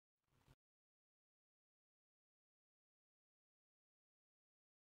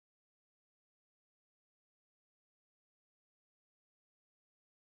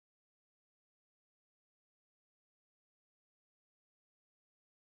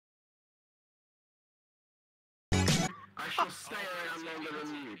I shall stay around longer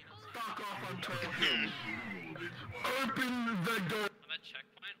than you. Fuck off, I'm talking. Open the door. I'm at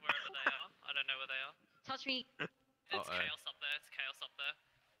checkpoint, wherever they are. I don't know where they are. Touch me. It's chaos up there, it's chaos up there.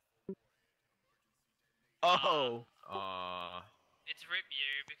 Oh! It's rip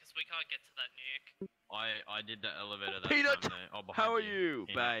you, because we can't get to that nuke. I did the elevator that Peanut! time though. Oh, behind How are you,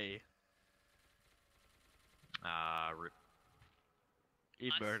 Peanut. Bay? Rip.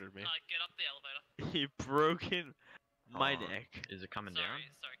 He murdered me. Get up the elevator. He broke in my Oh, neck. Is it coming Sorry, down?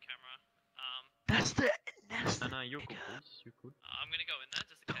 sorry camera. That's the... That's No, you're good, boys. You're good. I'm gonna go in there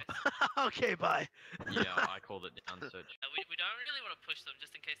just in case. Okay, bye. Yeah, I called it down search. We don't really want to push them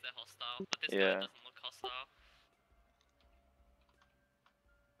just in case they're hostile, but this Yeah. guy doesn't look hostile.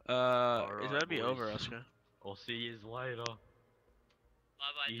 It's gotta be boys. over, Oscar. I'll see you later.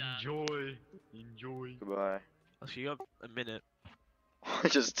 Bye bye, Dad. Enjoy. Enjoy. Goodbye. Oscar, you got a minute. I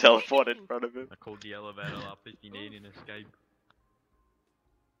just teleported in front of him. I called the elevator up if you need an escape.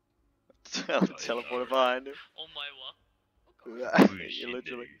 Teleported behind him. Oh my what? You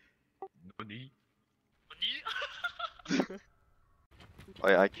literally. Nani? Oh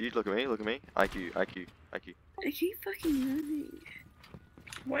yeah, IQ, look at me, look at me. IQ. I keep fucking running.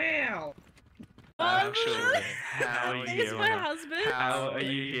 Wow. Actually, how are you It's here my right now? husband. How are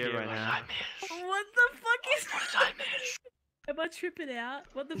you here right now? What the fuck is that? Am I tripping out?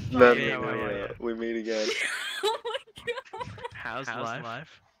 What the fuck? No, Yeah, no, we meet again. Oh my god. How's life?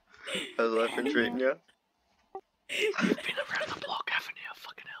 How's life been treating you? You've been around the block, haven't you?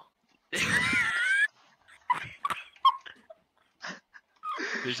 Fucking hell.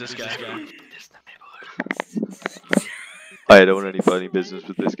 Who's this guy? I don't want any funny business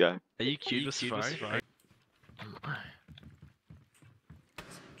with this guy. Are you cute with Safari?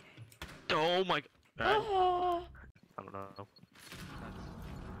 Oh my god. Oh. I don't know. That's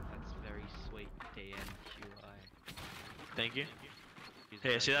very sweet, DNQI. Thank you. He's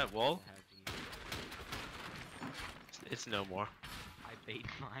Hey, see very that wall? happy. It's no more. I beat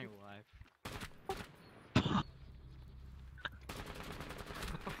my wife.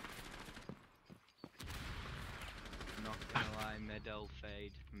 Not gonna lie, medal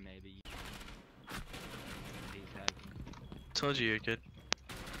fade, maybe. He's having. Told you you're good.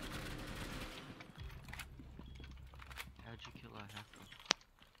 How'd you kill our hacker?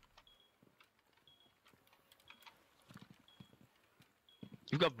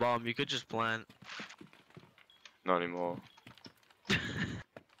 You've got bomb, you could just plant. Not anymore.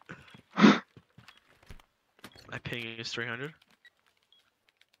 My ping is 300.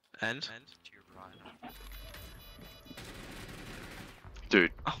 And? To your right.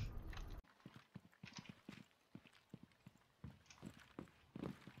 Dude. Oh.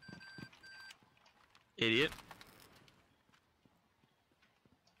 Idiot.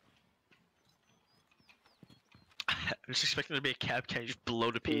 I'm just expecting there to be a cab can just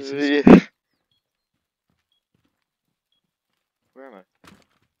blow to pieces. Yeah. Where am I?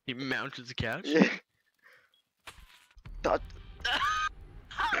 He mounted the couch. Yeah. That.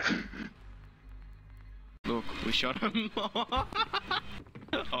 Look, we shot him.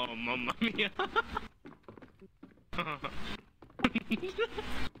 Oh, mamma mia.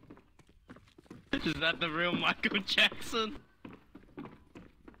 Is that the real Michael Jackson?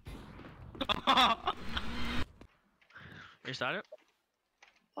 Is that it?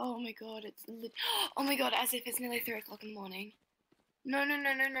 Oh my god, it's lit. Oh my god, as if it's nearly 3 o'clock in the morning. No, no,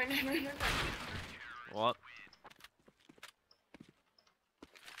 no, no, no, no, no, no. What?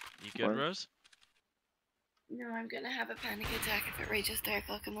 You good, What? Rose? No, I'm gonna have a panic attack if it reaches 3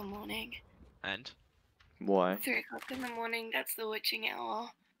 o'clock in the morning. And? Why? 3 o'clock in the morning, that's the witching hour.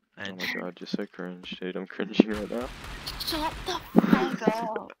 Oh And? my god, you're so cringe, dude. I'm cringing right now. Shut the fuck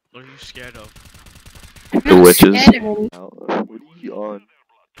up. What are you scared of? The witches? What are you on?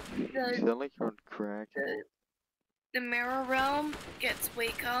 You The, sound like you're on crack. the mirror realm gets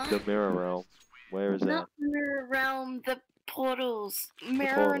weaker. The mirror realm. Where is that? Not the mirror realm, the portals.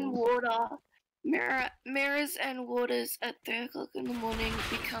 Mirror and water. Mirrors and waters at 3 o'clock in the morning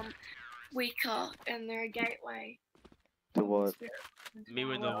become weaker and they're a gateway. To what? Me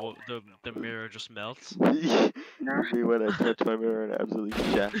when the mirror just melts. Me when I touch my mirror and it absolutely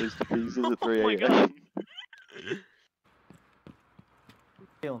shatters to pieces at 3 Oh my a.m.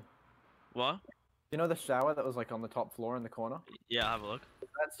 Keelan, What? you know the shower that was like on the top floor in the corner? Yeah, have a look. Is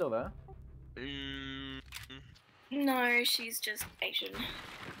that still there? No, she's just Asian.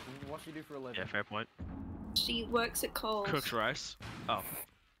 What do you do for a living? Yeah, fair point. She works at Coles. Cooked rice. Oh.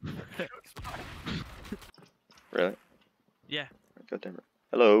 Really? Yeah. God damn it.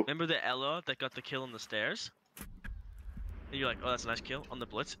 Hello. Remember the Ella that got the kill on the stairs? And you're like, oh, that's a nice kill on the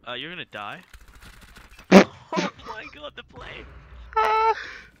blitz. You're gonna die. Oh my my god, the play.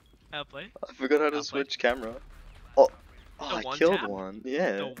 How play? I forgot how to I'll play. switch camera. Oh, The I one killed tap? one.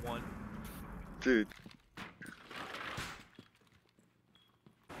 Yeah, The one. dude.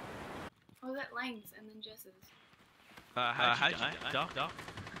 Oh, that Lane's and then Jess's. How'd you die? Doc?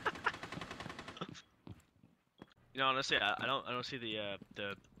 You know, honestly, I don't see the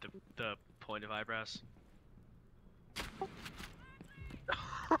point of eyebrows.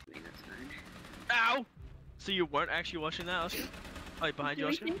 I mean, that's fine. Ow! So you weren't actually watching that, Oscar? Oh, behind you, Do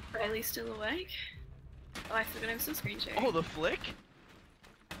we Oscar? think Riley's still awake? Oh, I forgot I'm still screen sharing. Oh, the flick?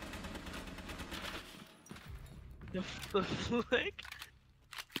 The flick?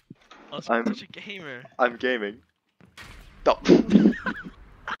 Oscar's I'm- such a gamer. I'm gaming. Stop.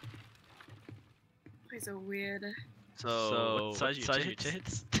 He's a weird. So what size your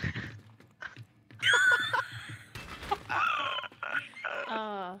tits?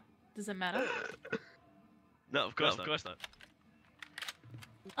 Does it matter? No, of course not.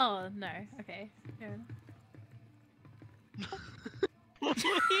 Oh, no. Okay. Fair enough.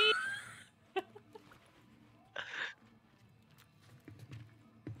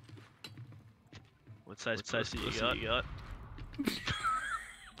 What size do you got?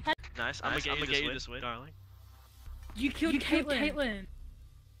 Nice, I'm gonna get you this win, darling. You killed Caitlyn.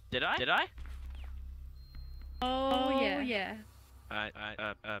 Did I? Oh, yeah. Alright,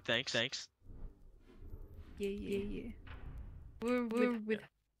 thanks. Yeah. We're with.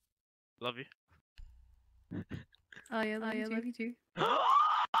 Love you. Oh, yeah, love you too.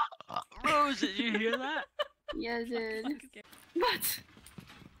 Rose, did you hear that? Yeah, I did. What?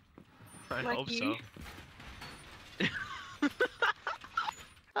 I Like hope you? so.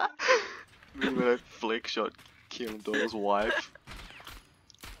 Remember when I flick shot Kieran Doyle's wife?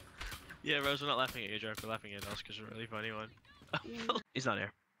 Yeah, Rose, we're not laughing at your joke, we're laughing at Oscar's a really funny one. Yeah. He's not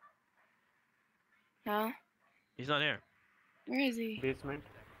here. Huh? He's not here. Where is he? Basement.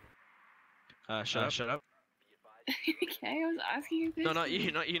 Shut up. Okay, I was asking you. No, not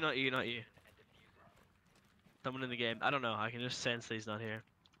you. Someone in the game. I don't know, I can just sense that he's not here.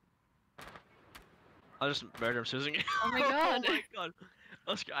 I'll just murder him, Susan. Oh my god. Oh my god.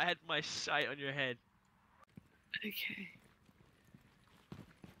 Oscar, I had my sight on your head. Okay.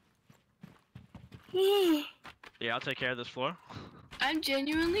 Yeah, I'll take care of this floor. I'm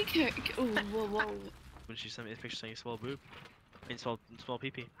genuinely oh, whoa. When she sent me a picture saying small boob. I mean small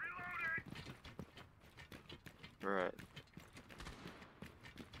pee-pee. Right.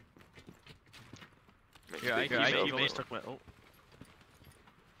 You almost took my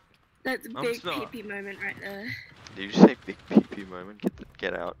That's a I'm big not. pee-pee moment right there. Did you say big pee moment?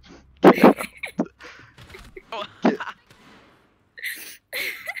 Get out. Get out. Oh.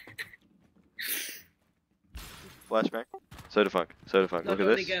 Flashback. Soda funk. Look at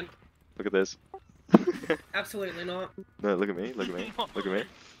this. Again. Look at this. Absolutely not. No, look at me. Look at me. Look at me.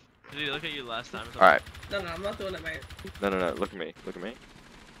 Did he look at you last time? Alright. No, I'm not doing it, mate. No. Look at me. Look at me.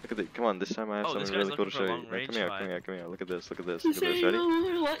 Look at the. Come on. This time I have Oh, this something guy's really cool to looking for show a you. long-range Come here. Look at this.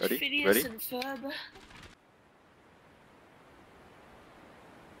 Ready? Watch Ready? Phineas Ready? and Ferb.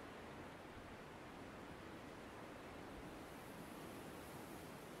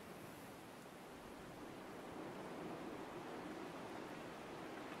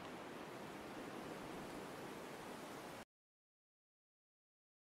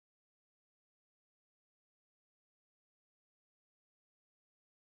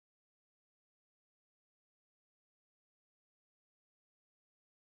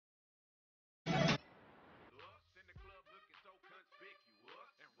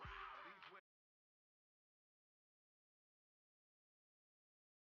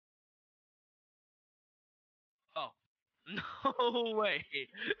 Oh. No way.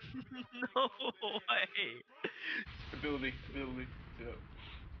 No way. Ability. Yeah.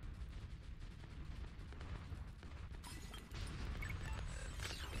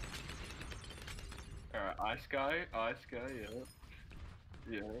 Alright, ice guy,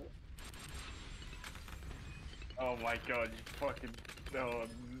 yeah. Oh my god, you fucking. Oh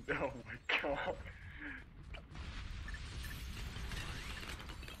my god.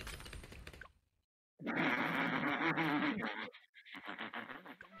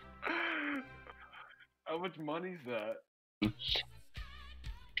 How much money's that?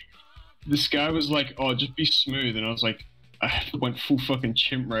 This guy was like, "Oh, just be smooth," and I was like, I went full fucking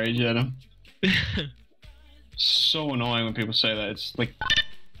chimp rage at him. So annoying when people say that. It's like,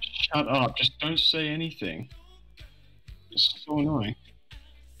 shut up, just don't say anything. It's so annoying.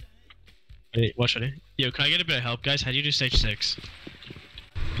 Wait, what should I? Yo, can I get a bit of help, guys? How do you do stage 6?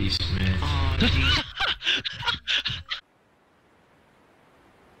 Peace, man. Oh, jeez.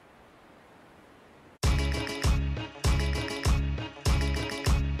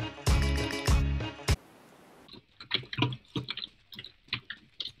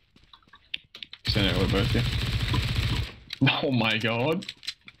 both of you. Oh my god.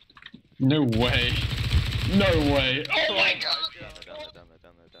 No way. No way. Oh my god.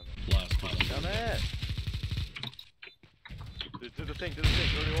 Damn it! Do the thing, throw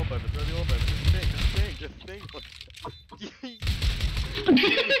the orb over, do the thing.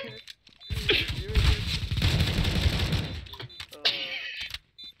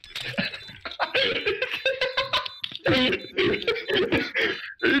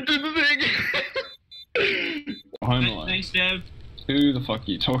 Homeline. Thanks, Dev. Who the fuck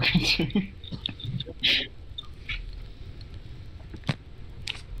are you talking to?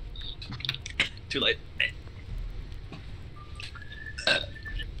 Too late.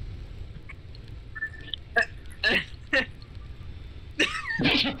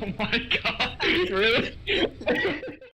 Oh my god, really?